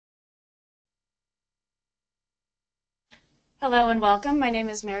Hello and welcome. My name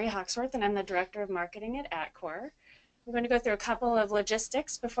is Mary Hawksworth and I'm the Director of Marketing at AtCor. I'm going to go through a couple of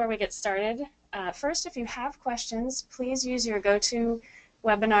logistics before we get started. First, if you have questions, please use your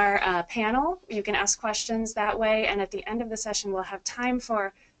GoToWebinar panel. You can ask questions that way, and at the end of the session we'll have time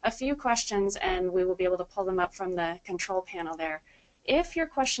for a few questions and we will be able to pull them up from the control panel there. If your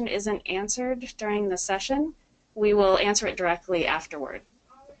question isn't answered during the session, we will answer it directly afterward.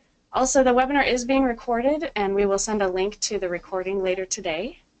 Also, the webinar is being recorded, and we will send a link to the recording later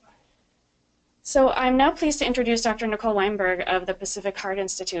today. So I'm now pleased to introduce Dr. Nicole Weinberg of the Pacific Heart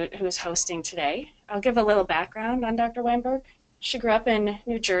Institute, who is hosting today. I'll give a little background on Dr. Weinberg. She grew up in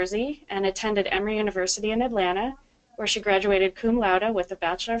New Jersey and attended Emory University in Atlanta, where she graduated cum laude with a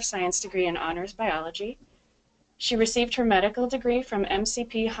Bachelor of Science degree in Honors Biology. She received her medical degree from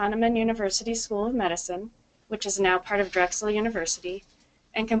MCP Hahnemann University School of Medicine, which is now part of Drexel University,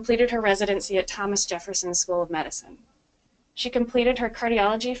 and completed her residency at Thomas Jefferson School of Medicine. She completed her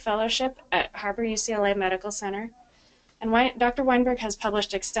cardiology fellowship at Harbor UCLA Medical Center, and Dr. Weinberg has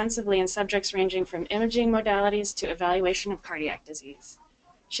published extensively in subjects ranging from imaging modalities to evaluation of cardiac disease.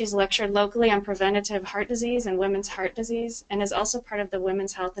 She's lectured locally on preventative heart disease and women's heart disease, and is also part of the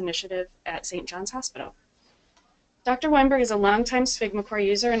Women's Health Initiative at St. John's Hospital. Dr. Weinberg is a longtime SphygmoCor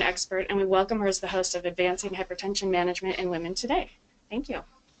user and expert, and we welcome her as the host of Advancing Hypertension Management in Women Today. Thank you.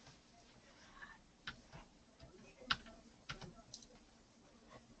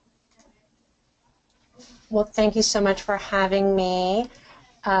 Well, thank you so much for having me.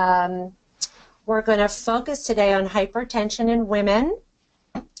 We're going to focus today on hypertension in women.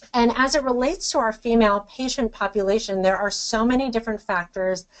 And as it relates to our female patient population, there are so many different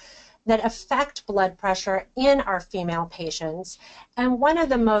factors that affect blood pressure in our female patients. And one of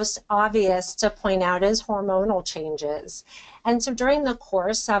the most obvious to point out is hormonal changes. And so during the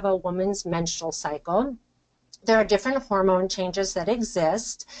course of a woman's menstrual cycle, there are different hormone changes that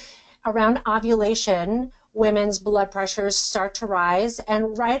exist. Around ovulation, women's blood pressures start to rise,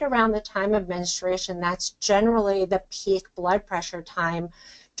 and right around the time of menstruation, that's generally the peak blood pressure time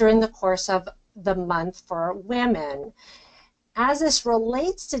during the course of the month for women. As this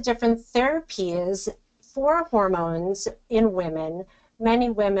relates to different therapies for hormones in women, many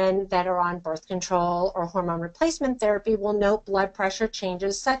women that are on birth control or hormone replacement therapy will note blood pressure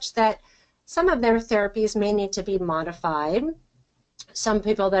changes such that some of their therapies may need to be modified. Some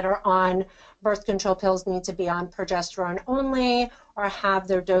people that are on birth control pills need to be on progesterone only or have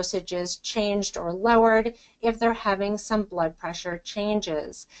their dosages changed or lowered if they're having some blood pressure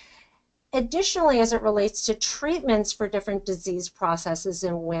changes. Additionally, as it relates to treatments for different disease processes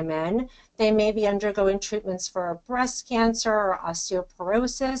in women, they may be undergoing treatments for breast cancer or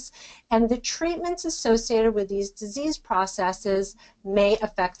osteoporosis, and the treatments associated with these disease processes may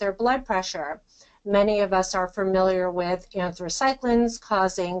affect their blood pressure. Many of us are familiar with anthracyclines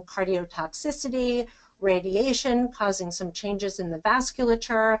causing cardiotoxicity, radiation causing some changes in the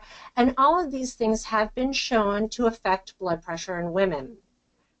vasculature, and all of these things have been shown to affect blood pressure in women.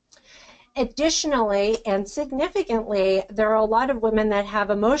 Additionally, and significantly, there are a lot of women that have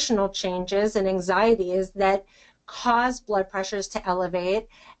emotional changes and anxieties that cause blood pressures to elevate.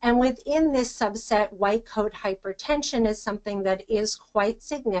 And within this subset, white coat hypertension is something that is quite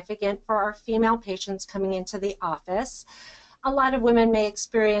significant for our female patients coming into the office. A lot of women may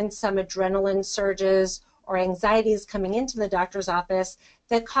experience some adrenaline surges or anxieties coming into the doctor's office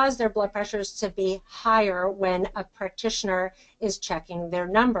that cause their blood pressures to be higher when a practitioner is checking their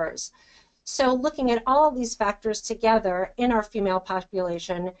numbers. So looking at all of these factors together in our female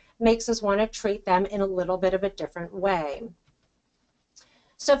population makes us want to treat them in a little bit of a different way.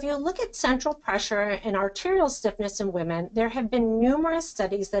 So if you look at central pressure and arterial stiffness in women, there have been numerous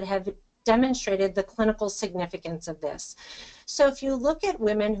studies that have demonstrated the clinical significance of this. So if you look at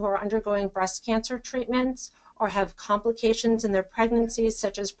women who are undergoing breast cancer treatments or have complications in their pregnancies,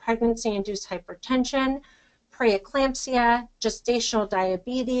 such as pregnancy-induced hypertension, preeclampsia, gestational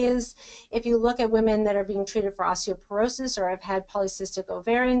diabetes. If you look at women that are being treated for osteoporosis or have had polycystic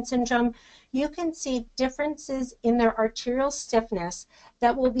ovarian syndrome, you can see differences in their arterial stiffness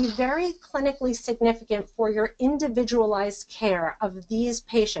that will be very clinically significant for your individualized care of these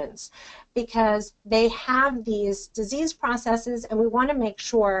patients, because they have these disease processes and we want to make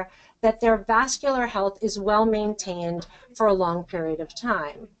sure that their vascular health is well maintained for a long period of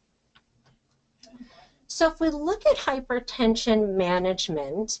time. So if we look at hypertension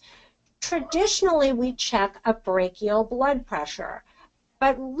management, traditionally we check a brachial blood pressure,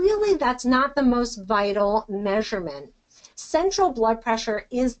 but really that's not the most vital measurement. Central blood pressure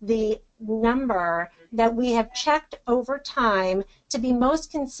is the number that we have checked over time to be most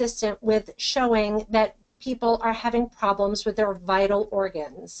consistent with showing that people are having problems with their vital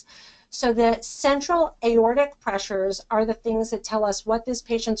organs. So the central aortic pressures are the things that tell us what this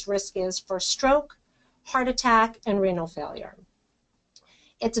patient's risk is for stroke, heart attack, and renal failure.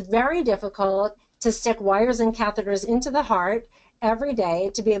 It's very difficult to stick wires and catheters into the heart every day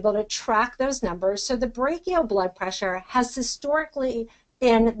to be able to track those numbers. So the brachial blood pressure has historically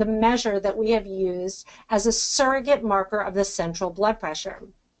been the measure that we have used as a surrogate marker of the central blood pressure.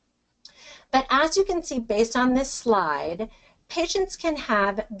 But as you can see based on this slide, patients can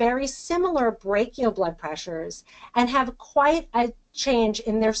have very similar brachial blood pressures and have quite a change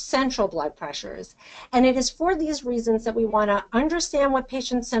in their central blood pressures. And it is for these reasons that we want to understand what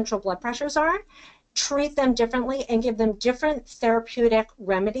patients' central blood pressures are, treat them differently, and give them different therapeutic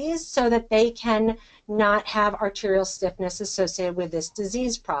remedies so that they can not have arterial stiffness associated with this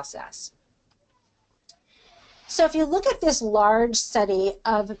disease process. So if you look at this large study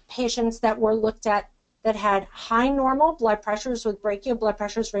of patients that were looked at that had high normal blood pressures with brachial blood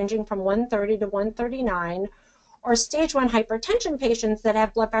pressures ranging from 130 to 139, or stage 1 hypertension patients that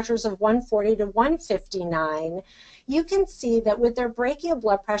have blood pressures of 140 to 159, you can see that with their brachial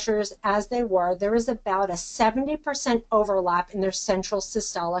blood pressures as they were, there is about a 70% overlap in their central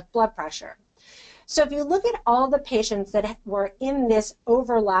systolic blood pressure. So if you look at all the patients that were in this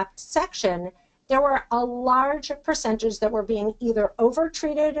overlapped section, there were a large percentage that were being either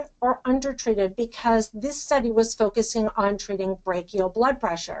overtreated or undertreated because this study was focusing on treating brachial blood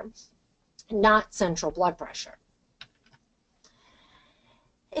pressure, not central blood pressure.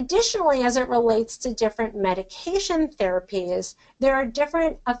 Additionally, as it relates to different medication therapies, there are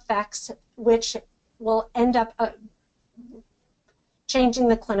different effects which will end up changing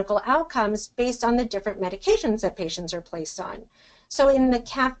the clinical outcomes based on the different medications that patients are placed on. So in the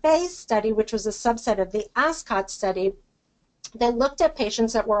CAFE study, which was a subset of the ASCOT study, they looked at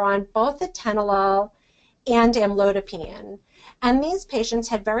patients that were on both atenolol and amlodipine. And these patients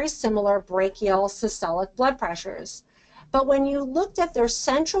had very similar brachial systolic blood pressures. But when you looked at their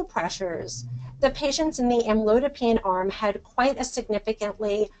central pressures, the patients in the amlodipine arm had quite a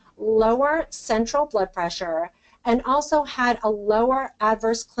significantly lower central blood pressure and also had a lower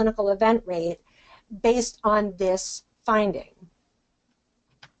adverse clinical event rate based on this finding.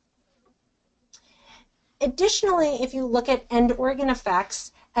 Additionally, if you look at end organ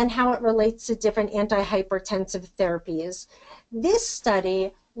effects and how it relates to different antihypertensive therapies, this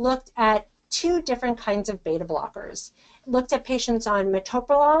study looked at two different kinds of beta blockers. It looked at patients on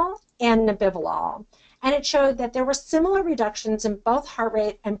metoprolol and nebivolol, and it showed that there were similar reductions in both heart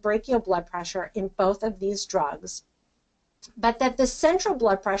rate and brachial blood pressure in both of these drugs, but that the central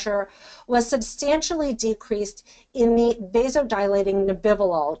blood pressure was substantially decreased in the vasodilating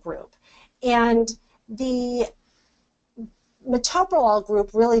nebivolol group. And the metoprolol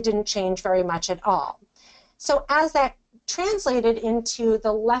group really didn't change very much at all. So as that translated into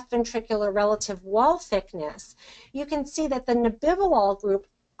the left ventricular relative wall thickness, you can see that the nebivolol group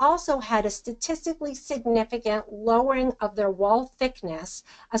also had a statistically significant lowering of their wall thickness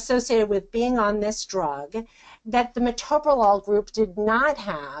associated with being on this drug that the metoprolol group did not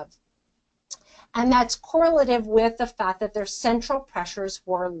have. And that's correlative with the fact that their central pressures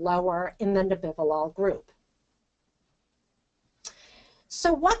were lower in the nebivolol group.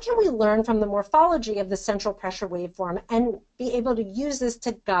 So what can we learn from the morphology of the central pressure waveform and be able to use this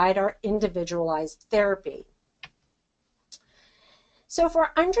to guide our individualized therapy? So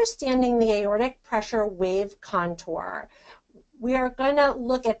for understanding the aortic pressure wave contour, we are going to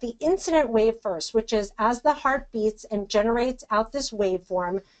look at the incident wave first, which is as the heart beats and generates out this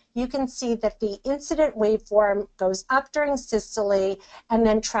waveform, you can see that the incident waveform goes up during systole and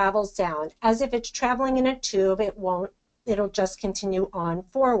then travels down. As if it's traveling in a tube, it'll just continue on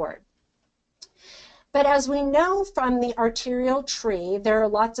forward. But as we know from the arterial tree, there are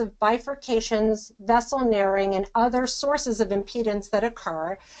lots of bifurcations, vessel narrowing, and other sources of impedance that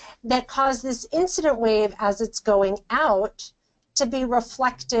occur that cause this incident wave as it's going out to be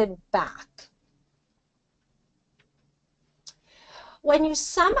reflected back. When you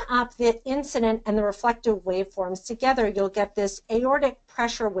sum up the incident and the reflective waveforms together, you'll get this aortic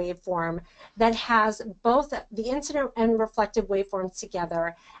pressure waveform that has both the incident and reflective waveforms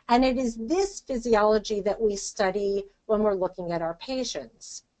together. And it is this physiology that we study when we're looking at our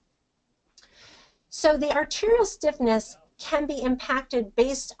patients. So the arterial stiffness can be impacted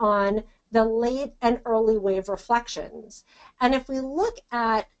based on the late and early wave reflections. And if we look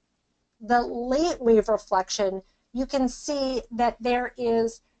at the late wave reflection, you can see that there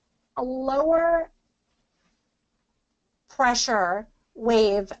is a lower pressure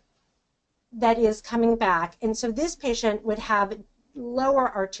wave that is coming back. And so this patient would have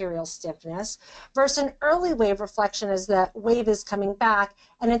lower arterial stiffness, versus an early wave reflection as the wave is coming back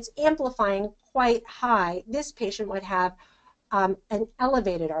and it's amplifying quite high. This patient would have an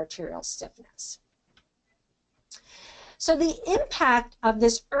elevated arterial stiffness. So the impact of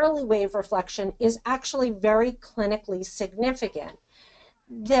this early wave reflection is actually very clinically significant.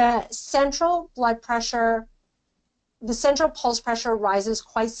 The central blood pressure, the central pulse pressure rises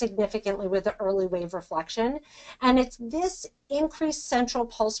quite significantly with the early wave reflection, and it's this increased central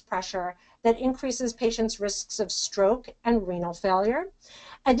pulse pressure that increases patients' risks of stroke and renal failure.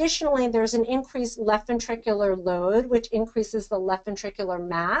 Additionally, there's an increased left ventricular load, which increases the left ventricular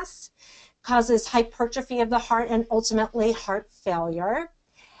mass, causes hypertrophy of the heart, and ultimately heart failure.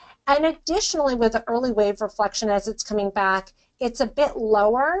 And additionally, with the early wave reflection as it's coming back, it's a bit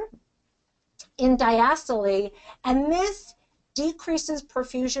lower in diastole, and this decreases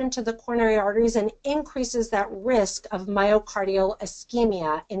perfusion to the coronary arteries and increases that risk of myocardial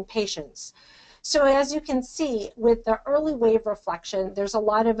ischemia in patients. So as you can see, with the early wave reflection, there's a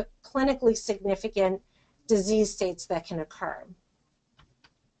lot of clinically significant disease states that can occur.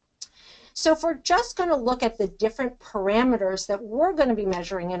 So if we're just going to look at the different parameters that we're going to be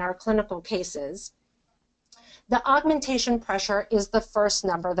measuring in our clinical cases, the augmentation pressure is the first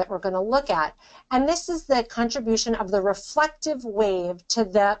number that we're going to look at. And this is the contribution of the reflective wave to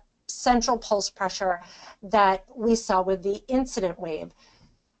the central pulse pressure that we saw with the incident wave.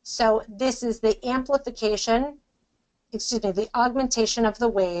 So this is the amplification, the augmentation of the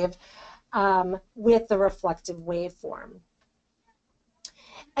wave with the reflective waveform.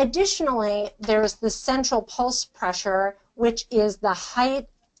 Additionally, there's the central pulse pressure, which is the height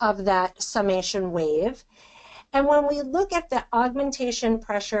of that summation wave. And when we look at the augmentation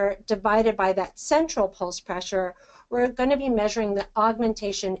pressure divided by that central pulse pressure, we're going to be measuring the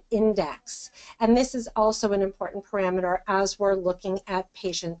augmentation index. And this is also an important parameter as we're looking at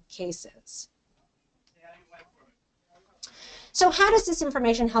patient cases. So how does this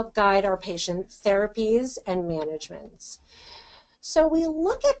information help guide our patient therapies and managements? So we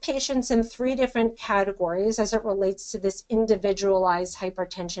look at patients in 3 different categories as it relates to this individualized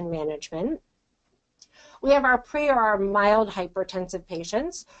hypertension management. We have our pre or our mild hypertensive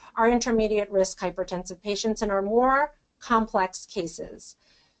patients, our intermediate risk hypertensive patients, and our more complex cases.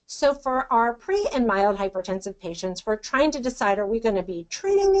 So for our pre and mild hypertensive patients, we're trying to decide, are we going to be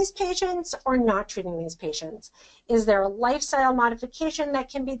treating these patients or not treating these patients? Is there a lifestyle modification that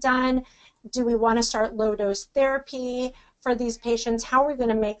can be done? Do we want to start low-dose therapy for these patients? How are we going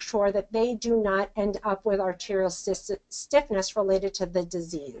to make sure that they do not end up with arterial stiffness related to the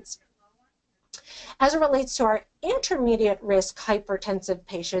disease? As it relates to our intermediate risk hypertensive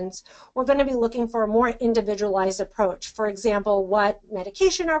patients, we're going to be looking for a more individualized approach. For example, what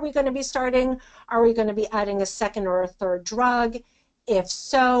medication are we going to be starting? Are we going to be adding a second or a third drug? If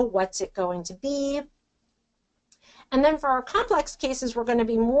so, what's it going to be? And then for our complex cases, we're going to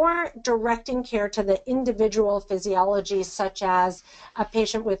be more directing care to the individual physiology, such as a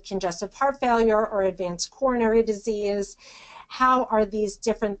patient with congestive heart failure or advanced coronary disease. How are these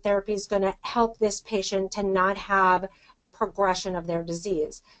different therapies going to help this patient to not have progression of their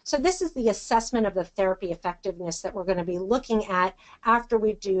disease? So this is the assessment of the therapy effectiveness that we're going to be looking at after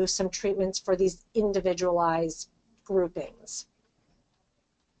we do some treatments for these individualized groupings.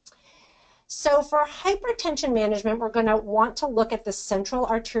 So for hypertension management, we're going to want to look at the central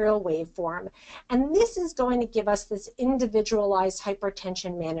arterial waveform, and this is going to give us this individualized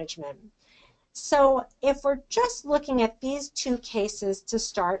hypertension management. So if we're just looking at these 2 cases to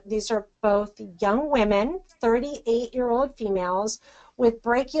start, these are both young women, 38-year-old females with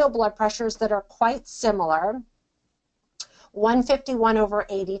brachial blood pressures that are quite similar,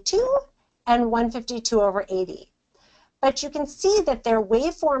 151/82 and 152/80. But you can see that their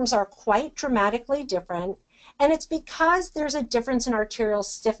waveforms are quite dramatically different, and it's because there's a difference in arterial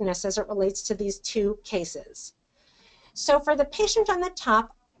stiffness as it relates to these 2 cases. So for the patient on the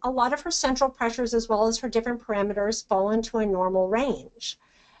top, a lot of her central pressures as well as her different parameters fall into a normal range.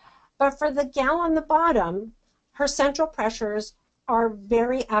 But for the gal on the bottom, her central pressures are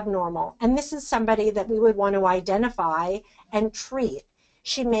very abnormal, and this is somebody that we would want to identify and treat.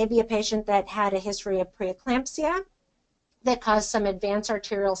 She may be a patient that had a history of preeclampsia that caused some advanced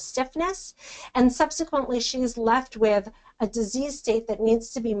arterial stiffness, and subsequently she's left with a disease state that needs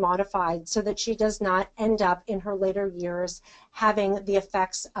to be modified so that she does not end up in her later years having the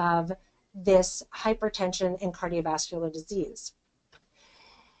effects of this hypertension and cardiovascular disease.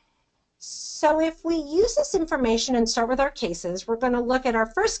 So if we use this information and start with our cases, we're going to look at our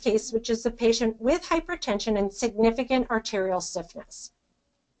first case, which is the patient with hypertension and significant arterial stiffness.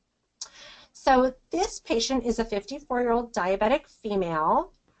 So this patient is a 54-year-old diabetic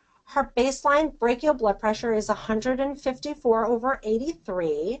female. Her baseline brachial blood pressure is 154 over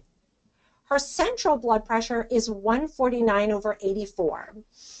 83. Her central blood pressure is 149 over 84.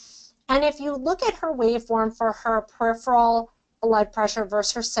 And if you look at her waveform for her peripheral blood pressure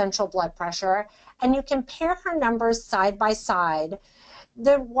versus her central blood pressure, and you compare her numbers side by side,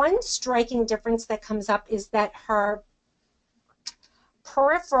 the one striking difference that comes up is that her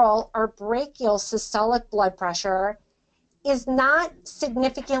peripheral or brachial systolic blood pressure is not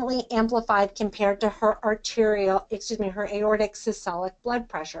significantly amplified compared to her her aortic systolic blood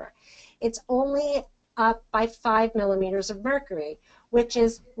pressure. It's only up by 5 millimeters of mercury, which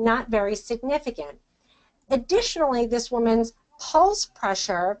is not very significant. Additionally, this woman's pulse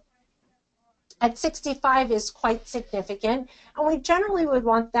pressure at 65 is quite significant, and we generally would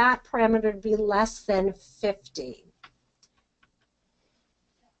want that parameter to be less than 50.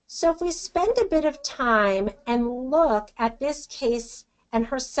 So if we spend a bit of time and look at this case and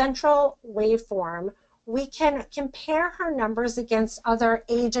her central waveform, we can compare her numbers against other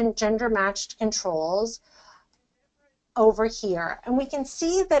age and gender matched controls over here. And we can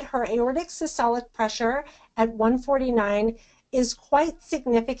see that her aortic systolic pressure at 149 is quite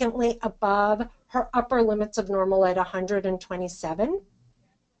significantly above her upper limits of normal at 127.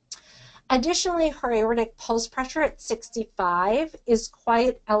 Additionally, her aortic pulse pressure at 65 is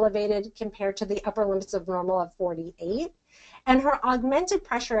quite elevated compared to the upper limits of normal of 48. And her augmented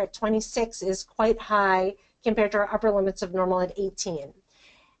pressure at 26 is quite high compared to her upper limits of normal at 18.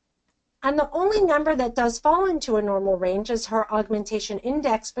 And the only number that does fall into a normal range is her augmentation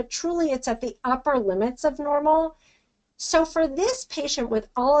index, but truly it's at the upper limits of normal. So for this patient with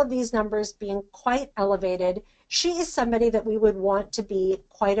all of these numbers being quite elevated, she is somebody that we would want to be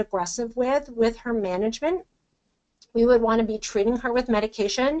quite aggressive with her management. We would want to be treating her with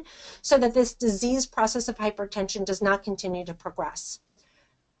medication so that this disease process of hypertension does not continue to progress.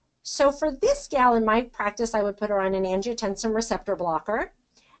 So for this gal in my practice, I would put her on an angiotensin receptor blocker,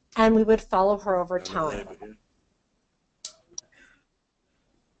 and we would follow her over time.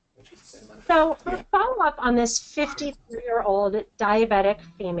 So her follow-up on this 53-year-old diabetic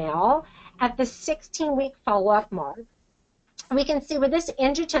female at the 16-week follow-up mark, we can see with this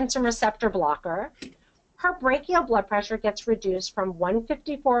angiotensin receptor blocker, her brachial blood pressure gets reduced from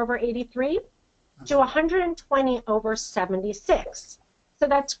 154 over 83 to 120 over 76. So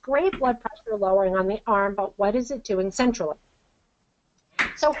that's great blood pressure lowering on the arm, but what is it doing centrally?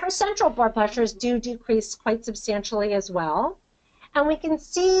 So her central blood pressures do decrease quite substantially as well. And we can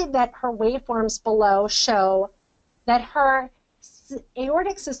see that her waveforms below show that her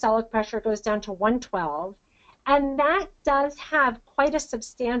aortic systolic pressure goes down to 112, and that does have quite a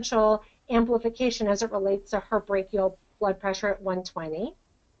substantial amplification as it relates to her brachial blood pressure at 120.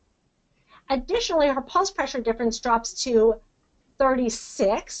 Additionally, her pulse pressure difference drops to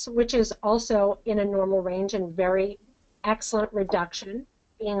 36, which is also in a normal range and very excellent reduction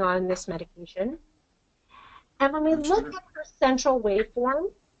being on this medication. And when we look at her central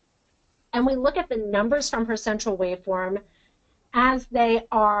waveform, and we look at the numbers from her central waveform as they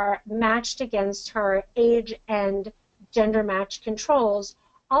are matched against her age and gender matched controls,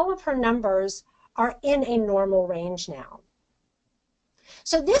 all of her numbers are in a normal range now.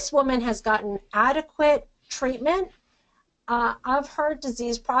 So this woman has gotten adequate treatment of her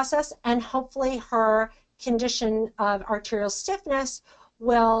disease process, and hopefully her condition of arterial stiffness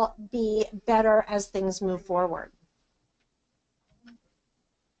will be better as things move forward.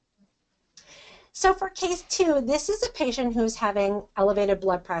 So for case 2, this is a patient who's having elevated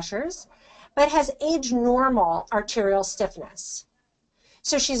blood pressures, but has age normal arterial stiffness.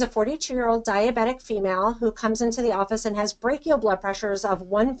 So she's a 42-year-old diabetic female who comes into the office and has brachial blood pressures of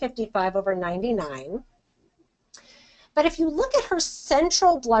 155 over 99. But if you look at her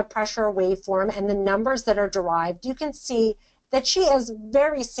central blood pressure waveform and the numbers that are derived, you can see that she has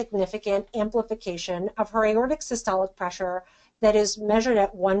very significant amplification of her aortic systolic pressure that is measured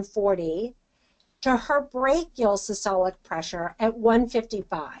at 140 to her brachial systolic pressure at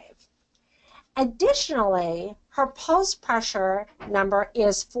 155. Additionally, her pulse pressure number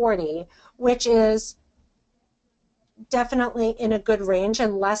is 40, which is definitely in a good range,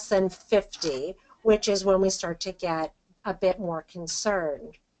 and less than 50, which is when we start to get a bit more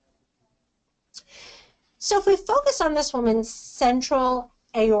concerned. So if we focus on this woman's central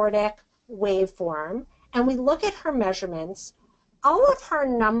aortic waveform and we look at her measurements, all of her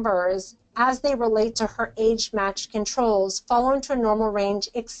numbers as they relate to her age-matched controls fall into a normal range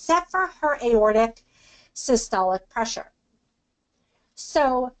except for her aortic systolic pressure.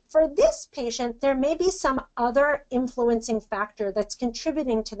 So for this patient, there may be some other influencing factor that's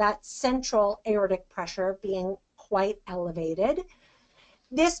contributing to that central aortic pressure being quite elevated.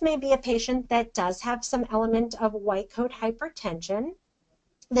 This may be a patient that does have some element of white coat hypertension.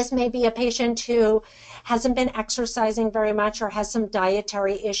 This may be a patient who hasn't been exercising very much or has some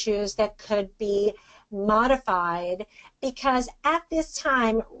dietary issues that could be modified, because at this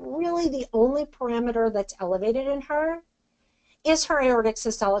time, really the only parameter that's elevated in her is her aortic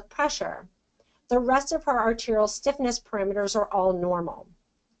systolic pressure. The rest of her arterial stiffness parameters are all normal.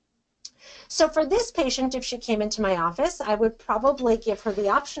 So for this patient, if she came into my office, I would probably give her the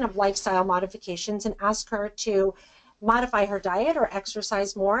option of lifestyle modifications and ask her to modify her diet or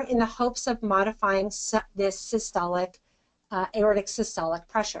exercise more in the hopes of modifying this systolic, aortic systolic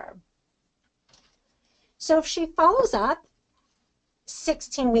pressure. So if she follows up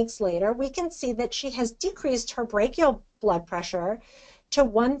 16 weeks later, we can see that she has decreased her brachial blood pressure to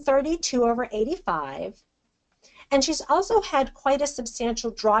 132/85. And she's also had quite a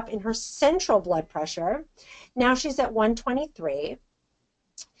substantial drop in her central blood pressure. Now she's at 123.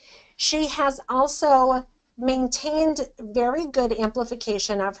 She has also maintained very good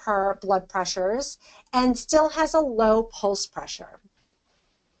amplification of her blood pressures and still has a low pulse pressure.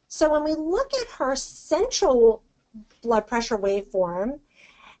 So when we look at her central blood pressure waveform,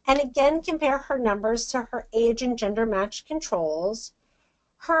 and again compare her numbers to her age and gender matched controls,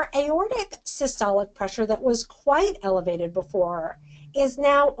 her aortic systolic pressure that was quite elevated before is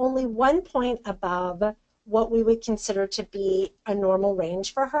now only 1 point above what we would consider to be a normal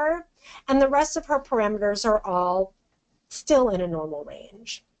range for her, and the rest of her parameters are all still in a normal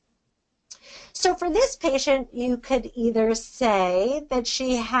range. So for this patient, you could either say that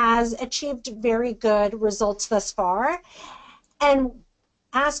she has achieved very good results thus far and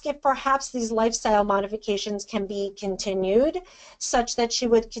ask if perhaps these lifestyle modifications can be continued, such that she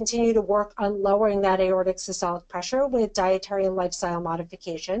would continue to work on lowering that aortic systolic pressure with dietary and lifestyle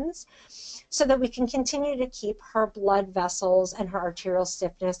modifications, so that we can continue to keep her blood vessels and her arterial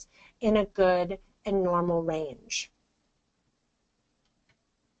stiffness in a good and normal range.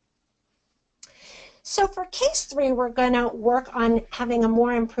 So for case 3, we're going to work on having a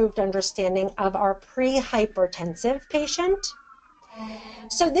more improved understanding of our pre-hypertensive patient.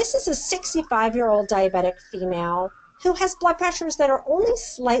 So this is a 65-year-old diabetic female who has blood pressures that are only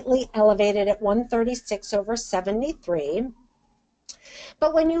slightly elevated at 136/73.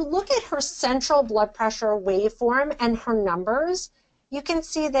 But when you look at her central blood pressure waveform and her numbers, you can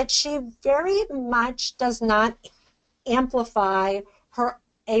see that she very much does not amplify her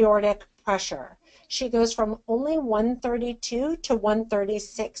aortic pressure. She goes from only 132 to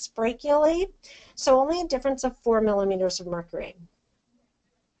 136 brachially, so only a difference of 4 millimeters of mercury.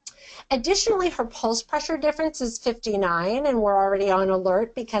 Additionally, her pulse pressure difference is 59, and we're already on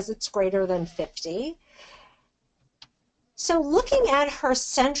alert because it's greater than 50. So looking at her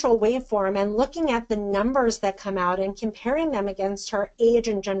central waveform and looking at the numbers that come out and comparing them against her age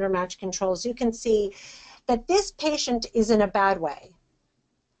and gender match controls, you can see that this patient is in a bad way.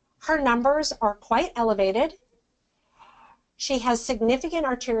 Her numbers are quite elevated. She has significant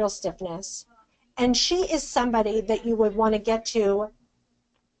arterial stiffness, and she is somebody that you would want to get to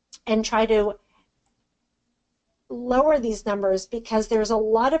and try to lower these numbers, because there's a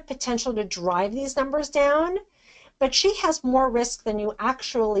lot of potential to drive these numbers down, but she has more risk than you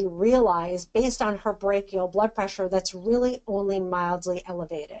actually realize based on her brachial blood pressure that's really only mildly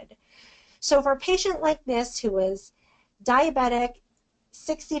elevated. So for a patient like this who is diabetic,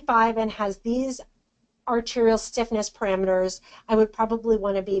 65, and has these arterial stiffness parameters, I would probably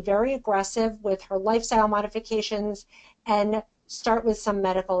want to be very aggressive with her lifestyle modifications and start with some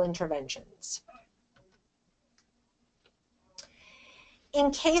medical interventions.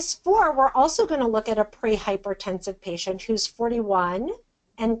 In case 4, we're also going to look at a pre-hypertensive patient who's 41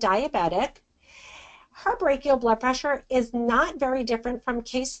 and diabetic. Her brachial blood pressure is not very different from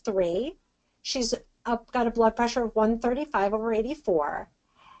case 3. She's got a blood pressure of 135/84.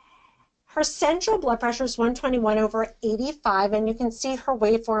 Her central blood pressure is 121/85, and you can see her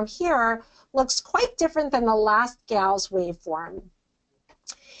waveform here looks quite different than the last gal's waveform.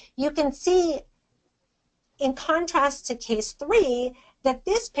 You can see, in contrast to case 3, that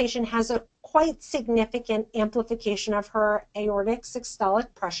this patient has a quite significant amplification of her aortic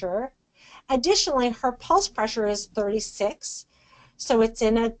systolic pressure. Additionally, her pulse pressure is 36, so it's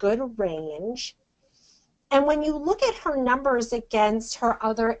in a good range. And when you look at her numbers against her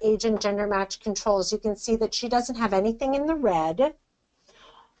other age and gender match controls, you can see that she doesn't have anything in the red.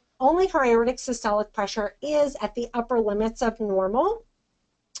 Only her aortic systolic pressure is at the upper limits of normal,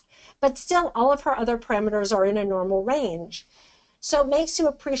 but still all of her other parameters are in a normal range. So it makes you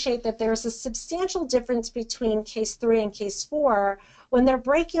appreciate that there's a substantial difference between case 3 and case 4 when their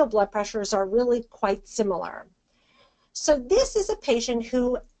brachial blood pressures are really quite similar. So this is a patient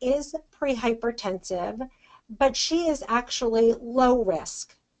who is prehypertensive, but she is actually low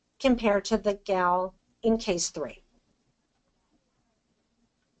risk compared to the gal in case 3.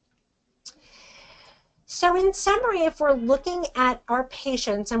 So in summary, if we're looking at our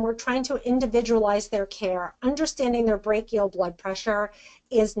patients and we're trying to individualize their care, understanding their brachial blood pressure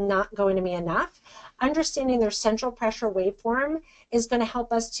is not going to be enough. Understanding their central pressure waveform is going to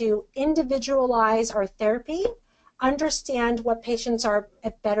help us to individualize our therapy, understand what patients are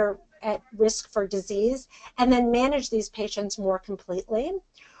better at risk for disease, and then manage these patients more completely.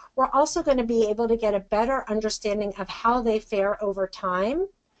 We're also going to be able to get a better understanding of how they fare over time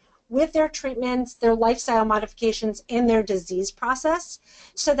with their treatments, their lifestyle modifications, and their disease process,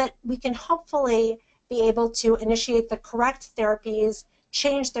 so that we can hopefully be able to initiate the correct therapies,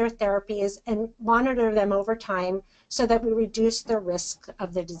 change their therapies, and monitor them over time so that we reduce the risk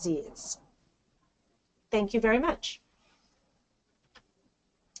of the disease. Thank you very much.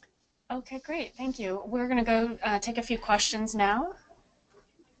 Okay, great. Thank you. We're going to go take a few questions now.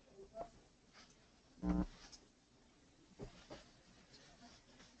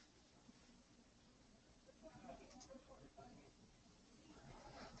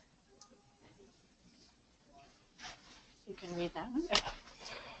 You can read that one.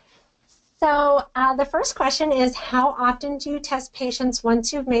 So the first question is, how often do you test patients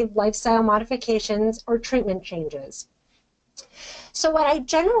once you've made lifestyle modifications or treatment changes? So what I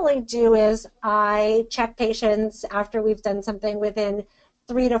generally do is I check patients after we've done something within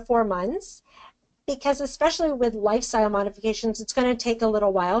 3 to 4 months, because especially with lifestyle modifications, it's going to take a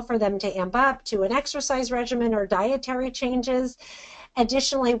little while for them to amp up to an exercise regimen or dietary changes.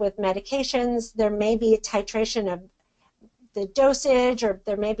 Additionally, with medications, there may be a titration of the dosage, or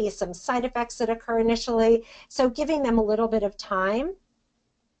there may be some side effects that occur initially. So giving them a little bit of time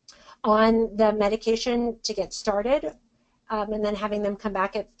on the medication to get started, and then having them come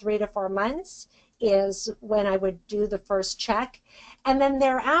back at 3 to 4 months is when I would do the first check. And then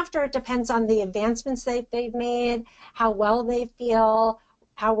thereafter, it depends on the advancements that they've made, how well they feel,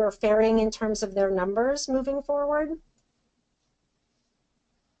 how we're faring in terms of their numbers moving forward.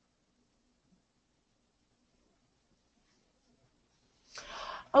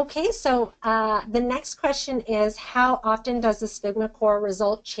 Okay, so the next question is, how often does the SphygmoCor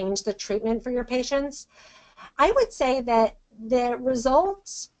result change the treatment for your patients? I would say that the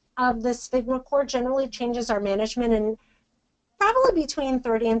results of the SphygmoCor generally changes our management in probably between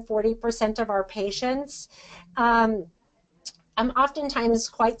 30 and 40% of our patients. I'm oftentimes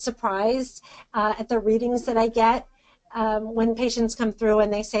quite surprised at the readings that I get when patients come through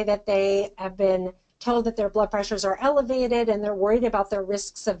and they say that they have been told that their blood pressures are elevated and they're worried about their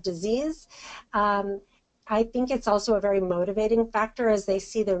risks of disease. I think it's also a very motivating factor as they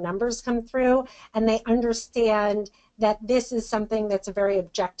see their numbers come through and they understand that this is something that's a very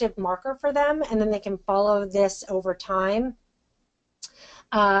objective marker for them, and then they can follow this over time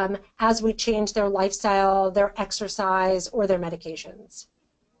as we change their lifestyle, their exercise, or their medications.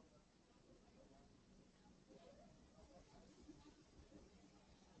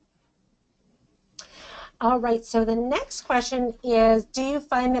 All right, so the next question is, do you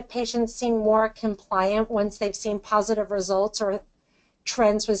find that patients seem more compliant once they've seen positive results or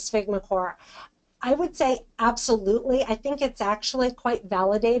trends with SphygmoCor? I would say absolutely. I think it's actually quite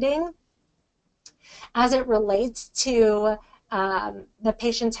validating as it relates to the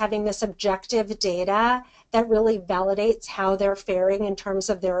patients having this objective data that really validates how they're faring in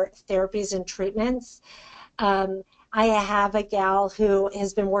terms of their therapies and treatments. I have a gal who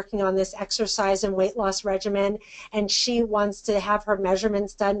has been working on this exercise and weight loss regimen, and she wants to have her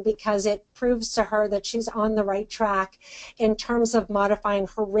measurements done because it proves to her that she's on the right track in terms of modifying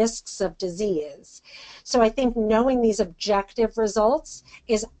her risks of disease. So I think knowing these objective results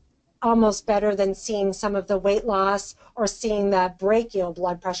is almost better than seeing some of the weight loss or seeing the brachial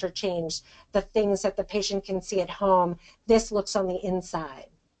blood pressure change, the things that the patient can see at home. This looks on the inside.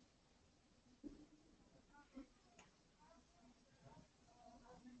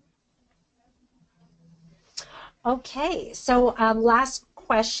 Okay, so last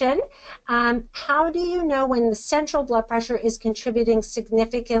question. How do you know when the central blood pressure is contributing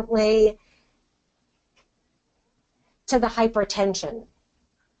significantly to the hypertension?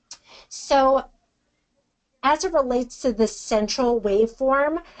 So as it relates to the central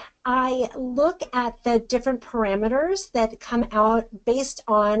waveform, I look at the different parameters that come out based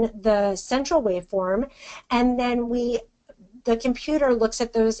on the central waveform, and then we the computer looks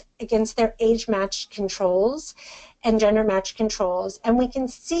at those against their age-matched controls and gender-matched controls, and we can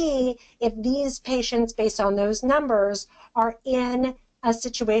see if these patients, based on those numbers, are in a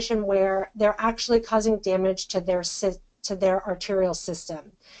situation where they're actually causing damage to their arterial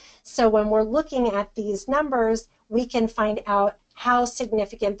system. So when we're looking at these numbers, we can find out how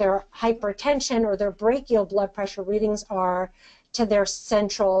significant their hypertension or their brachial blood pressure readings are to their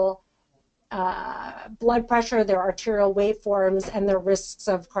central blood pressure, their arterial waveforms, and their risks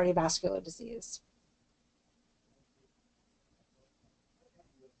of cardiovascular disease.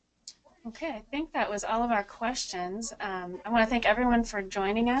 Okay, I think that was all of our questions. I want to thank everyone for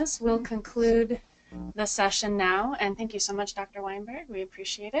joining us. We'll conclude the session now, and thank you so much, Dr. Weinberg. We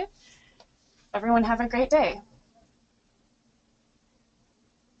appreciate it. Everyone have a great day.